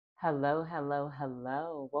Hello, hello,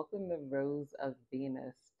 hello. Welcome to Rose of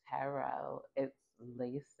Venus Tarot. It's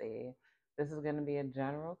Lacey. This is going to be a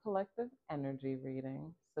general collective energy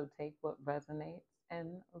reading. So take what resonates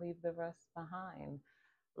and leave the rest behind,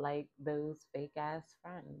 like those fake ass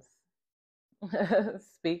friends.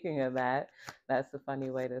 Speaking of that, that's a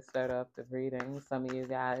funny way to start off the reading. Some of you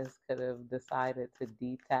guys could have decided to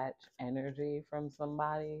detach energy from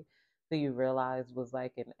somebody who you realized was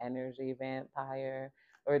like an energy vampire,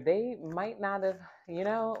 or they might not have,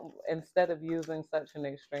 instead of using such an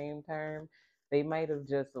extreme term, they might have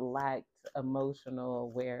just lacked emotional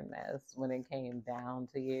awareness when it came down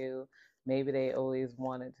to you. Maybe they always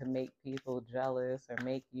wanted to make people jealous or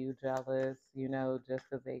make you jealous, just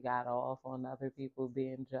because they got off on other people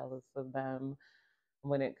being jealous of them.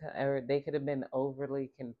 Or they could have been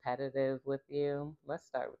overly competitive with you. Let's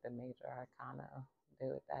start with the major arcana.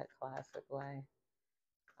 Do it that classic way.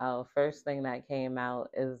 Oh, first thing that came out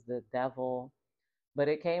is the devil, but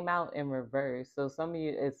it came out in reverse. So some of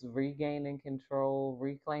you, it's regaining control,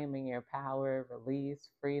 reclaiming your power, release,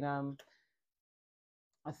 freedom.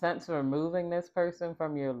 Since removing this person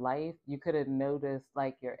from your life, you could have noticed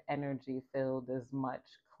like your energy field is much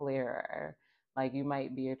clearer. Like you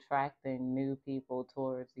might be attracting new people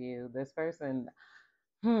towards you. This person,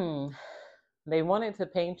 hmm, they wanted to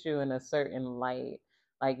paint you in a certain light.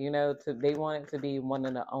 Like, they wanted to be one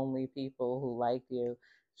of the only people who like you.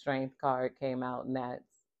 Strength card came out next.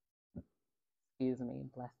 Excuse me,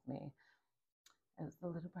 bless me. It's the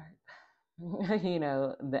little bird.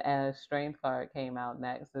 The strength card came out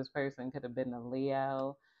next. This person could have been a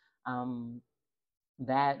Leo. Um,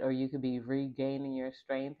 that, or you could be regaining your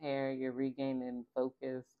strength here. You're regaining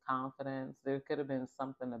focus, confidence. There could have been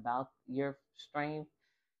something about your strength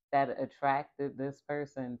that attracted this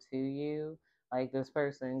person to you. Like this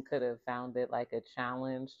person could have found it like a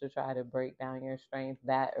challenge to try to break down your strength,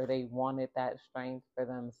 that, or they wanted that strength for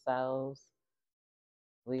themselves.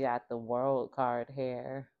 We got the world card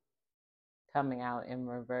here coming out in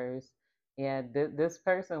reverse. Yeah, this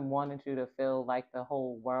person wanted you to feel like the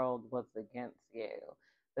whole world was against you.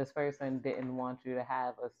 This person didn't want you to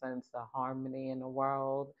have a sense of harmony in the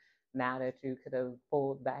world. Now that you could have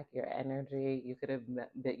pulled back your energy, you could have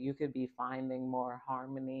that you could be finding more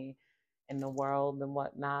harmony in the world and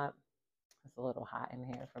whatnot. It's a little hot in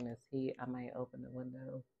here from this heat. I might open the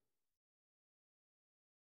window,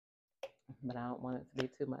 but I don't want it to be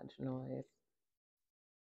too much noise.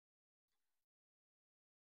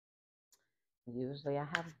 Usually I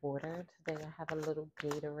have water. Today I have a little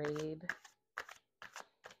Gatorade.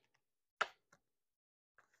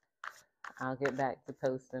 I'll get back to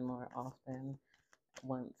posting more often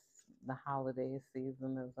once the holiday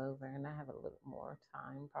season is over and I have a little more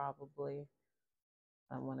time probably.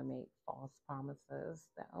 I want to make false promises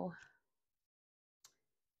though.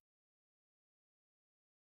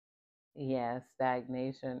 Yeah,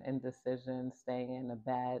 stagnation, indecision, staying in a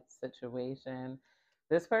bad situation.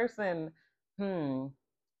 This person, hmm,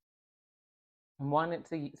 wanted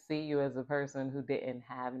to see you as a person who didn't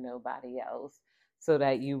have nobody else so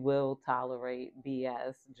that you will tolerate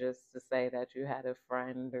BS just to say that you had a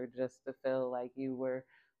friend or just to feel like you were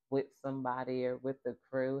with somebody or with the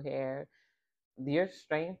crew here. Your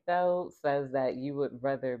strength, though, says that you would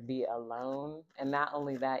rather be alone. And not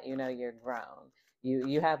only that, you're grown.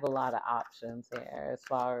 You have a lot of options here as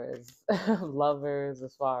far as lovers,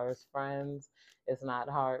 as far as friends. It's not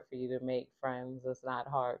hard for you to make friends. It's not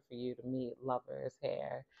hard for you to meet lovers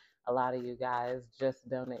here. A lot of you guys just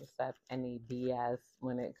don't accept any BS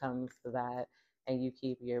when it comes to that, and you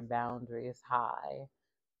keep your boundaries high.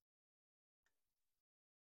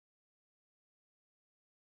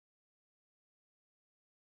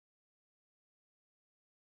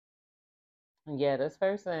 Yeah, this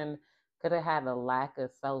person could have had a lack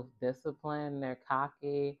of self discipline. They're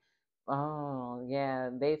cocky. Oh, yeah.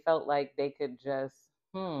 They felt like they could just,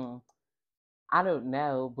 hmm, I don't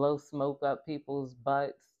know, blow smoke up people's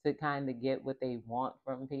butts to kind of get what they want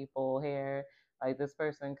from people here. Like this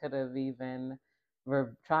person could have even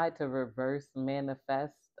tried to reverse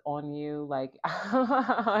manifest on you. Like,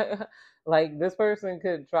 like this person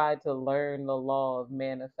could try to learn the law of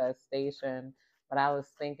manifestation. But I was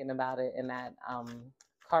thinking about it in that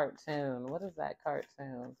cartoon. What is that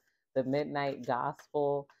cartoon? The Midnight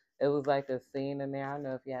Gospel. It was like a scene in there. I don't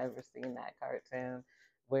know if you ever seen that cartoon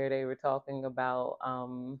where they were talking about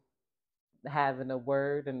having a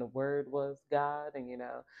word and the word was God, and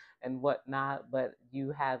and whatnot, but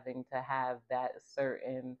you having to have that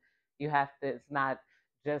certain, you have to, it's not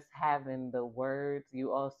just having the words,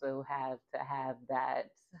 you also have to have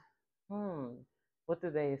that, hmm, what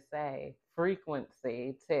do they say?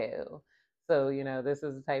 Frequency too. So, this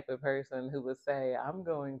is the type of person who would say, I'm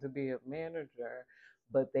going to be a manager,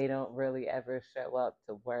 but they don't really ever show up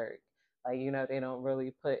to work. Like, they don't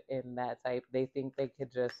really put in that type. They think they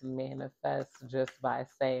could just manifest just by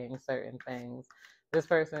saying certain things. This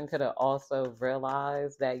person could have also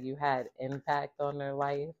realized that you had impact on their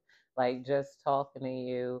life. Like, just talking to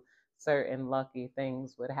you, certain lucky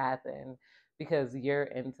things would happen because you're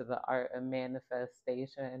into the art of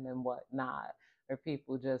manifestation and whatnot, or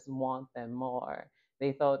people just want them more.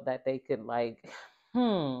 They thought that they could, like,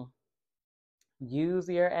 use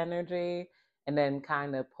your energy and then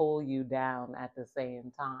kind of pull you down at the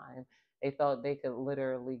same time. They thought they could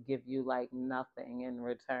literally give you like nothing in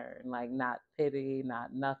return, like not pity,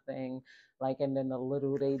 not nothing. Like, and then the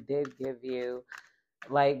little they did give you,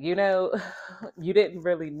 like, you didn't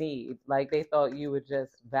really need. Like, they thought you would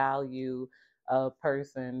just value a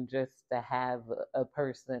person just to have a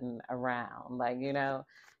person around, like,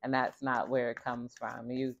 and that's not where it comes from.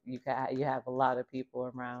 You have a lot of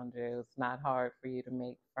people around you. It's not hard for you to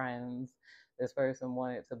make friends. This person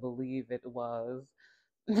wanted to believe it was.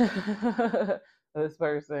 This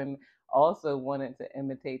person also wanted to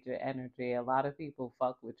imitate your energy. A lot of people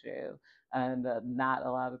fuck with you, and not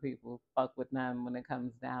a lot of people fuck with them when it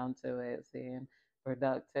comes down to it. Seeing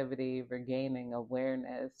productivity, regaining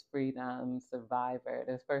awareness, freedom, survivor.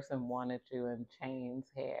 This person wanted you in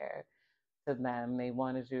chains here to them. They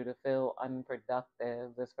wanted you to feel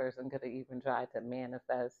unproductive. This person could have even tried to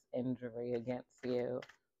manifest injury against you.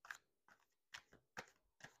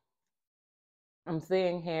 I'm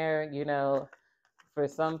seeing here, for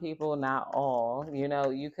some people, not all,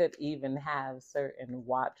 you could even have certain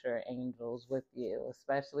watcher angels with you,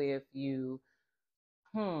 especially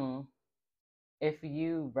hmm, if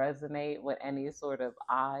you resonate with any sort of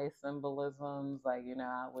eye symbolisms, like,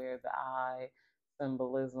 I wear the eye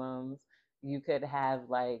symbolisms, you could have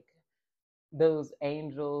like those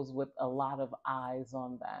angels with a lot of eyes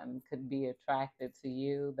on them could be attracted to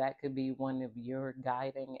you. That could be one of your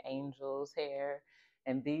guiding angels here.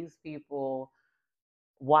 And these people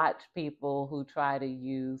watch people who try to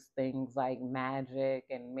use things like magic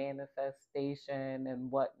and manifestation and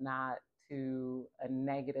whatnot to a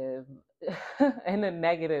negative in a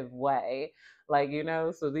negative way, like,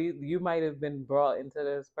 so these, you might have been brought into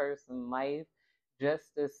this person's life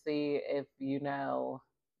just to see if,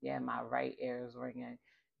 yeah, my right ear is ringing,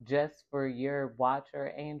 just for your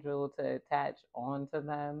watcher angel to attach onto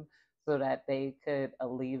them so that they could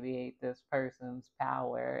alleviate this person's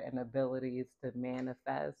power and abilities to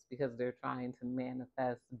manifest, because they're trying to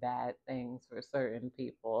manifest bad things for certain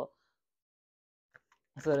people.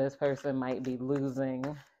 So this person might be losing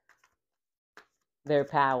their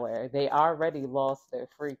power. They already lost their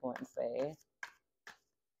frequency.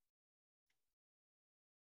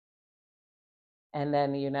 And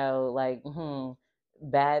then, like,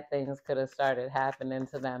 bad things could have started happening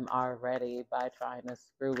to them already by trying to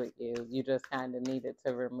screw with you. You just kind of needed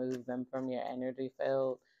to remove them from your energy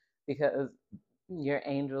field, because your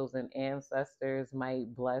angels and ancestors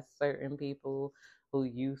might bless certain people who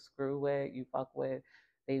you screw with, you fuck with.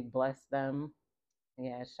 They bless them.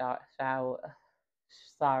 Yeah,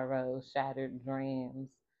 sorrow, shattered dreams,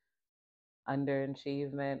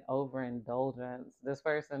 underachievement, overindulgence. This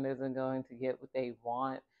person isn't going to get what they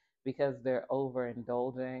want because they're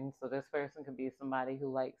overindulging. So this person could be somebody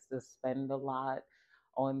who likes to spend a lot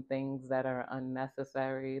on things that are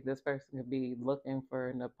unnecessary. This person could be looking for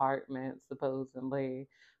an apartment supposedly,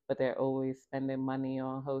 but they're always spending money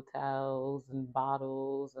on hotels and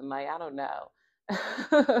bottles and, like, I don't know.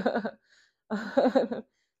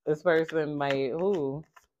 This person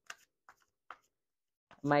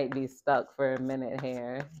might be stuck for a minute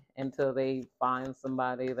here until they find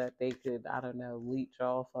somebody that they could, I don't know, leech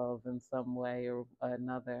off of in some way or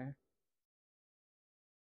another.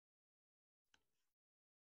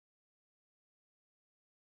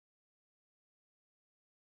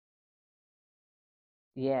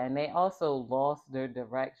 Yeah, and they also lost their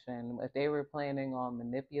direction. If they were planning on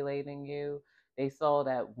manipulating you, they saw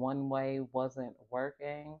that one way wasn't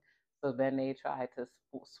working. So then they tried to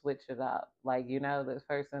switch it up. Like, this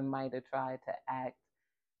person might have tried to act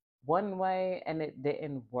one way and it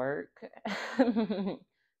didn't work.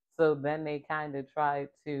 So then they kind of tried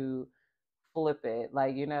to flip it.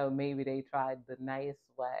 Like, maybe they tried the nice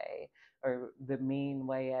way or the mean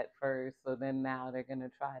way at first. So then now they're going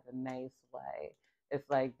to try the nice way. It's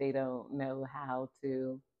like they don't know how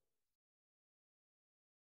to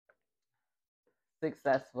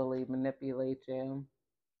successfully manipulate you.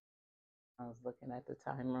 I was looking at the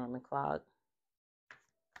timer on the clock.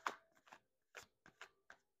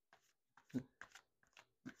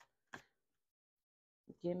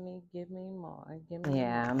 give me more, give me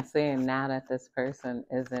Yeah, more. I'm saying now that this person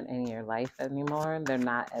isn't in your life anymore, they're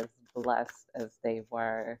not as blessed as they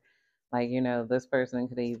were. Like, this person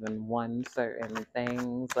could have even won certain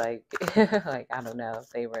things. Like, like I don't know if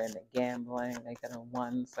they were into gambling, they could have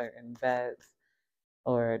won certain bets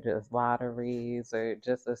or just lotteries or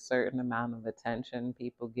just a certain amount of attention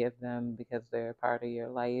people give them because they're a part of your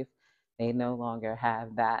life. They no longer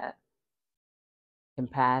have that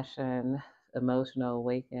compassion, emotional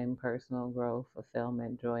awakening, personal growth,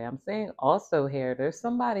 fulfillment, joy. I'm saying also here, there's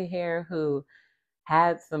somebody here who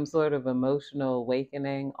had some sort of emotional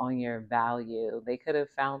awakening on your value. They could have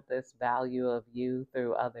found this value of you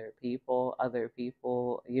through other people. Other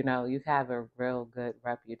people, you have a real good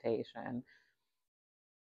reputation.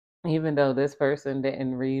 Even though this person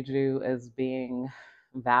didn't read you as being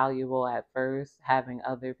valuable at first, having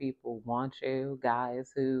other people want you,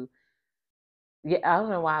 guys who yeah, I don't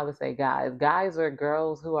know why I would say guys. Guys or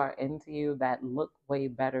girls who are into you that look way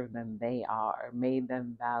better than they are, made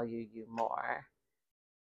them value you more.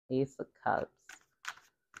 Ace of Cups.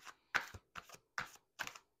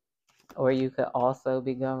 Or you could also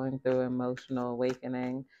be going through emotional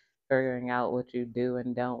awakening, figuring out what you do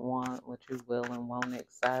and don't want, what you will and won't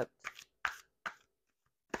accept.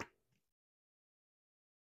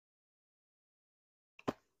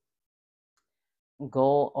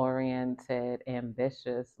 Goal-oriented,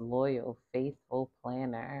 ambitious, loyal, faithful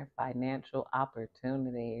planner, financial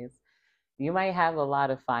opportunities. You might have a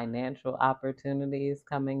lot of financial opportunities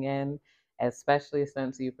coming in, especially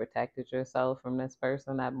since you protected yourself from this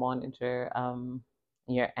person that wanted your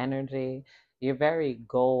energy. You're very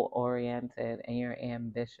goal oriented and you're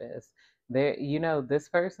ambitious. This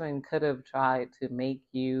person could have tried to make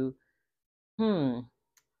you hmm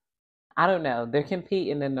I don't know. They're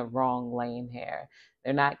competing in the wrong lane here.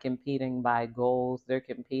 They're not competing by goals. They're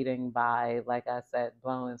competing by, like I said,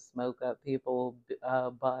 blowing smoke up people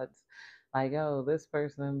butts. Like, oh, this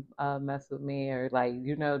person messed with me, or like,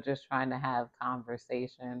 just trying to have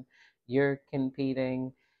conversation. You're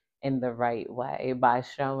competing in the right way by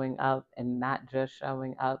showing up and not just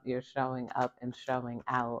showing up. You're showing up and showing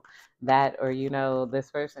out. That, or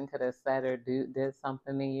this person could have said or did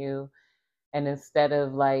something to you, and instead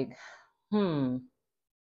of like hmm,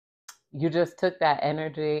 you just took that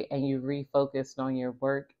energy and you refocused on your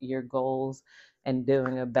work, your goals, and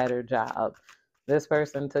doing a better job. This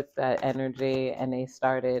person took that energy and they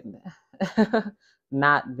started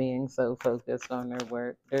not being so focused on their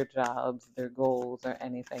work, their jobs, their goals, or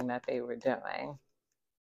anything that they were doing.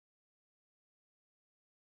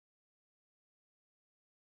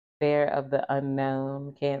 Fear of the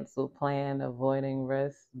unknown, cancel plan, avoiding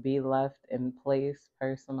risks, be left in place,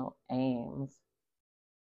 personal aims.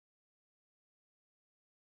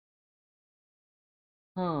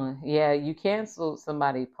 Yeah, you canceled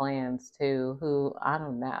somebody plans too, who I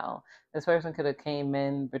don't know. This person could have came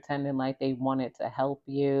in pretending like they wanted to help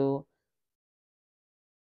you,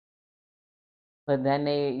 but then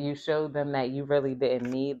you showed them that you really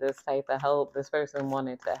didn't need this type of help. This person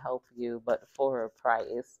wanted to help you, but for a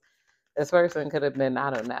price. This person could have been, I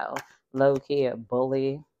don't know, low key a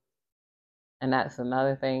bully. And that's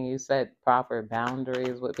another thing. You set proper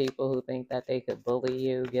boundaries with people who think that they could bully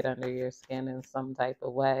you, get under your skin in some type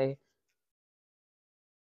of way.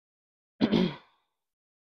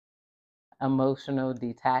 Emotional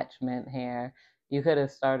detachment here. You could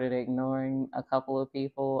have started ignoring a couple of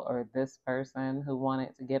people or this person who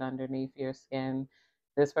wanted to get underneath your skin.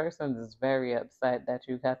 This person is very upset that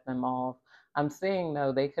you cut them off. I'm seeing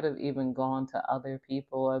though, they could have even gone to other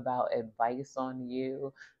people about advice on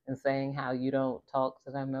you and saying how you don't talk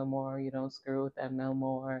to them no more, you don't screw with them no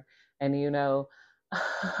more. And the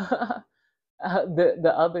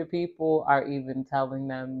other people are even telling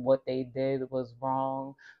them what they did was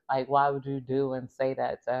wrong. Like, why would you do and say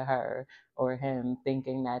that to her or him,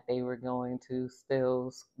 thinking that they were going to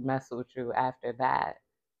still mess with you after that?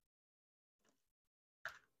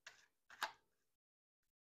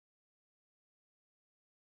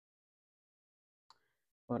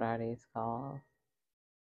 What are these called?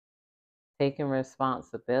 Taking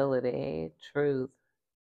responsibility, truth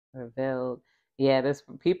revealed. Yeah, this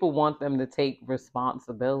people want them to take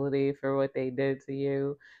responsibility for what they did to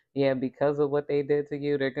you. Yeah, because of what they did to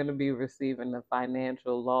you, they're going to be receiving the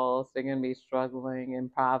financial loss. They're going to be struggling in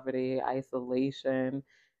poverty, isolation,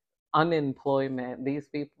 unemployment. These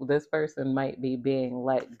people, this person might be being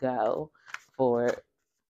let go for,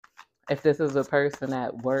 if this is a person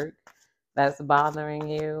at work that's bothering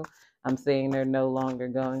you, I'm seeing they're no longer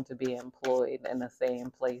going to be employed in the same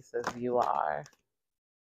place as you are.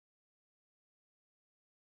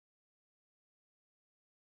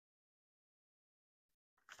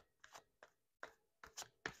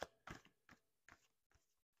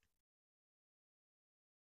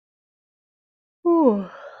 Ooh.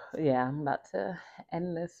 Yeah, I'm about to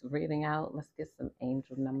end this reading out. Let's get some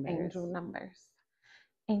angel numbers. Angel numbers.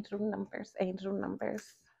 Angel numbers. Angel numbers.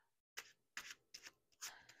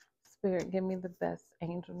 Spirit, give me the best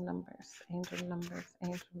angel numbers. Angel numbers.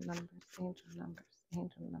 Angel numbers. Angel numbers.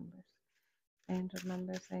 Angel numbers. Angel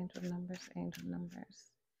numbers. Angel numbers. Angel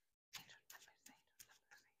numbers.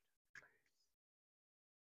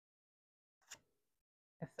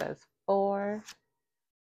 It says 4,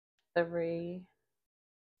 3,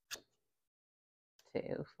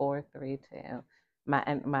 2. 4, 3, 2.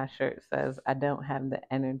 My shirt says, I don't have the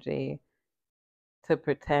energy to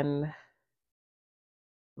pretend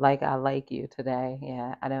like I like you today.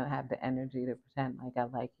 Yeah, I don't have the energy to pretend like I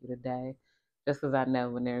like you today. Just because I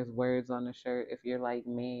know when there's words on the shirt, if you're like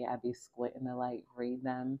me, I'd be squinting to like read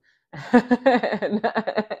them.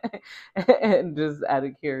 And just out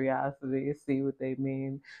of curiosity, see what they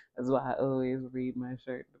mean. That's why I always read my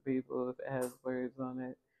shirt to people if it has words on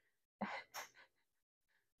it.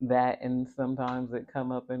 That and sometimes it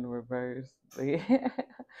come up in reverse.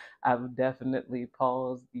 I've definitely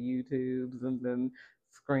paused YouTubes and then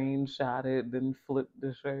screenshotted, then flipped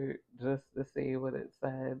the shirt just to see what it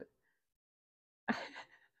said.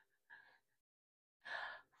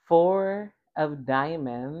 4 of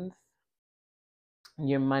diamonds,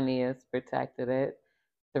 your money is protected. It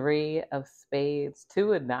 3 of spades,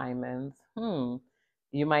 2 of diamonds.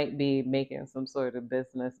 You might be making some sort of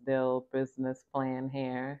business deal, business plan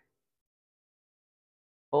here.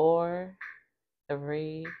 4,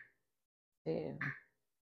 3, 2.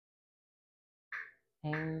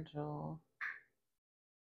 Angel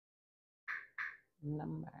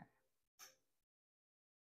number.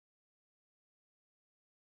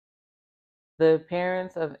 The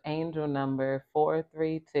appearance of angel number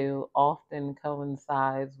 432 often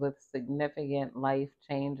coincides with significant life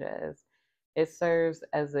changes. It serves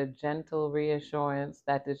as a gentle reassurance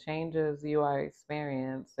that the changes you are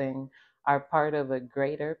experiencing are part of a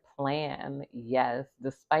greater plan. Yes,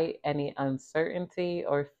 despite any uncertainty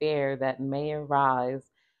or fear that may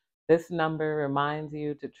arise, this number reminds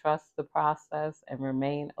you to trust the process and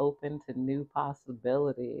remain open to new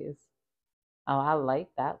possibilities. Oh, I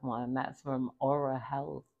like that one. That's from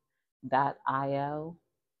aurahealth.io.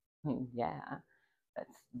 Yeah,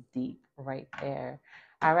 that's deep right there.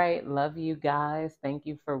 All right, love you guys. Thank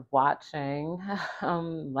you for watching.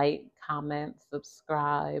 Like, comment,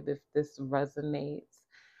 subscribe if this resonates.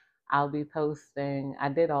 I'll be posting. I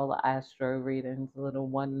did all the astro readings, little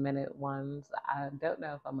 1 minute ones. I don't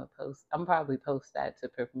know if I'm gonna post. I'm probably post that to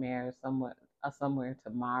premiere somewhere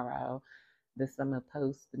tomorrow. This I'm gonna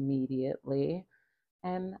post immediately.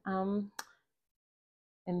 And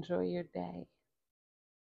enjoy your day,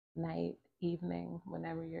 night, evening,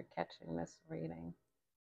 whenever you're catching this reading.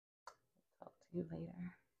 Talk to you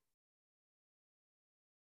later.